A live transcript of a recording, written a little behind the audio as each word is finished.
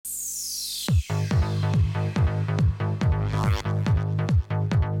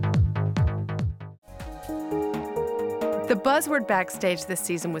The buzzword backstage this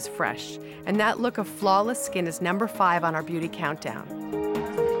season was fresh, and that look of flawless skin is #5 on our beauty countdown.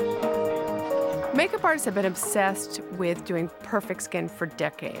 Makeup artists have been obsessed with doing perfect skin for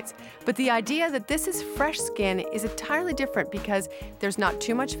decades, but the idea that this is fresh skin is entirely different because there's not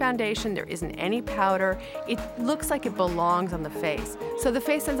too much foundation, there isn't any powder, it looks like it belongs on the face. So the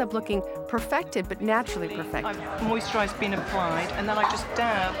face ends up looking perfected, but naturally perfected. Moisturiser's been applied, and then I just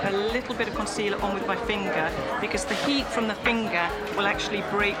dab a little bit of concealer on with my finger, because the heat from the finger will actually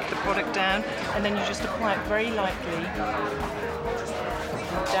break the product down, and then you just apply it very lightly,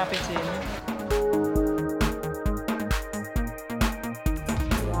 dab it in.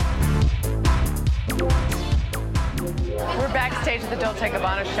 We're backstage at the Dolce &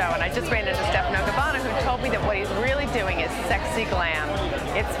 Gabbana show, and I just ran into Stefano Gabbana, who told me that what he's really doing is sexy glam.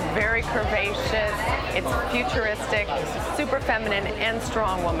 It's very curvaceous, it's futuristic, super feminine, and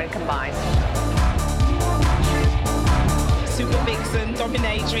strong woman combined. Super vixen,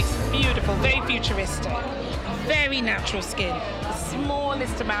 dominatrix, beautiful, very futuristic, very natural skin. The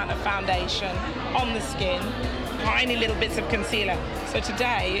smallest amount of foundation on the skin, tiny little bits of concealer. So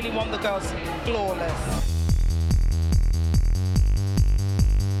today, you really want the girls flawless.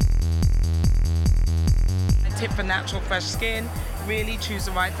 Tip for natural, fresh skin, really choose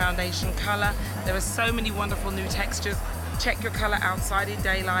the right foundation color. There are so many wonderful new textures. Check your color outside in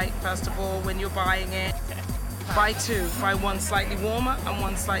daylight, first of all, when you're buying it. Buy two, buy one slightly warmer and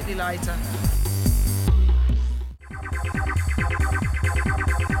one slightly lighter.